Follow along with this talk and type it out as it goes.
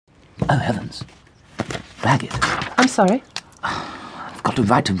Oh, heavens. Ragged. I'm sorry? I've got to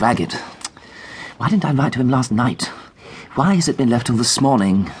write to Ragged. Why didn't I write to him last night? Why has it been left till this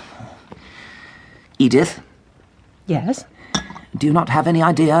morning? Edith? Yes? Do you not have any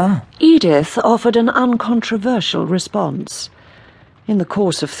idea? Edith offered an uncontroversial response. In the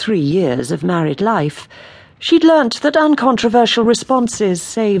course of 3 years of married life, she'd learnt that uncontroversial responses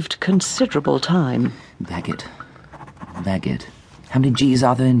saved considerable time. Ragged. Ragged. How many G's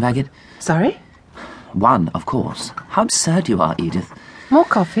are there in Ragged? Sorry? 1, of course. How absurd you are, Edith. More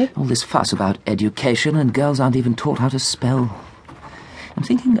coffee? All this fuss about education, and girls aren't even taught how to spell. I'm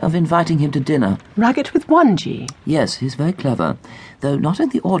thinking of inviting him to dinner. Ragged with 1 G? Yes, he's very clever, though not in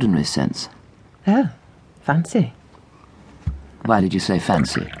the ordinary sense. Oh, fancy. Why did you say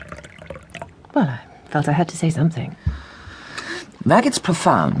fancy? Well, I felt I had to say something. Ragged's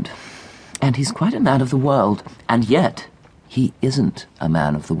profound, and he's quite a man of the world, and yet he isn't a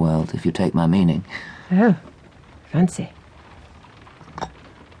man of the world, if you take my meaning. Oh, fancy.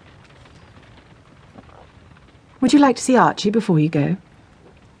 Would you like to see Archie before you go?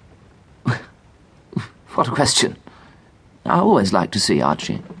 What a question. I always like to see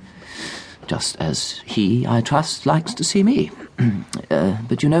Archie. Just as he, I trust, likes to see me.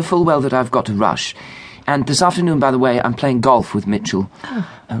 But you know full well that I've got to rush. And this afternoon, by the way, I'm playing golf with Mitchell.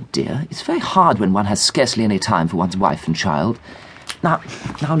 Oh dear, it's very hard when one has scarcely any time for one's wife and child. Now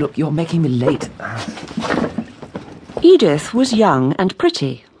look, you're making me late. Edith was young and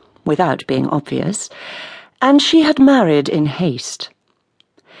pretty, without being obvious, and she had married in haste.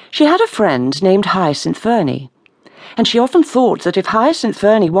 She had a friend named Hyacinth Verney, and she often thought that if Hyacinth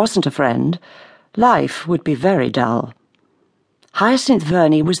Verney wasn't a friend, life would be very dull. Hyacinth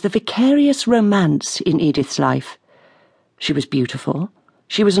Verney was the vicarious romance in Edith's life. She was beautiful,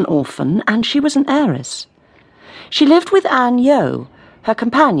 she was an orphan, and she was an heiress. She lived with Anne Yeo, her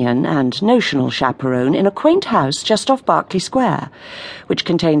companion and notional chaperone, in a quaint house just off Berkeley Square, which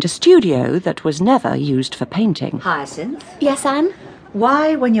contained a studio that was never used for painting. Hyacinth? Yes, Anne?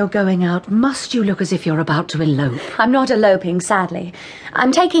 Why, when you're going out, must you look as if you're about to elope? I'm not eloping, sadly.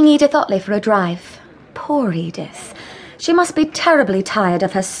 I'm taking Edith Ottleys for a drive. Poor Edith. She must be terribly tired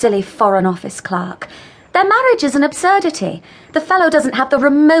of her silly Foreign Office clerk. Their marriage is an absurdity. The fellow doesn't have the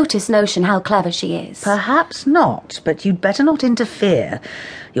remotest notion how clever she is. Perhaps not, but you'd better not interfere.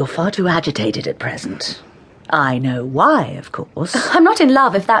 You're far too agitated at present. I know why, of course. I'm not in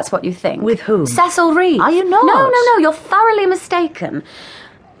love, if that's what you think. With whom? Cecil Reeve. Are you not? No, you're thoroughly mistaken.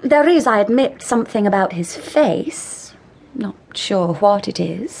 There is, I admit, something about his face. Not sure what it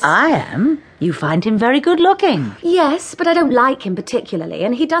is. I am. You find him very good-looking. Yes, but I don't like him particularly,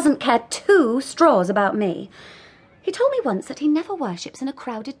 and he doesn't care 2 straws about me. He told me once that he never worships in a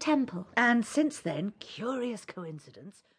crowded temple. And since then, curious coincidence...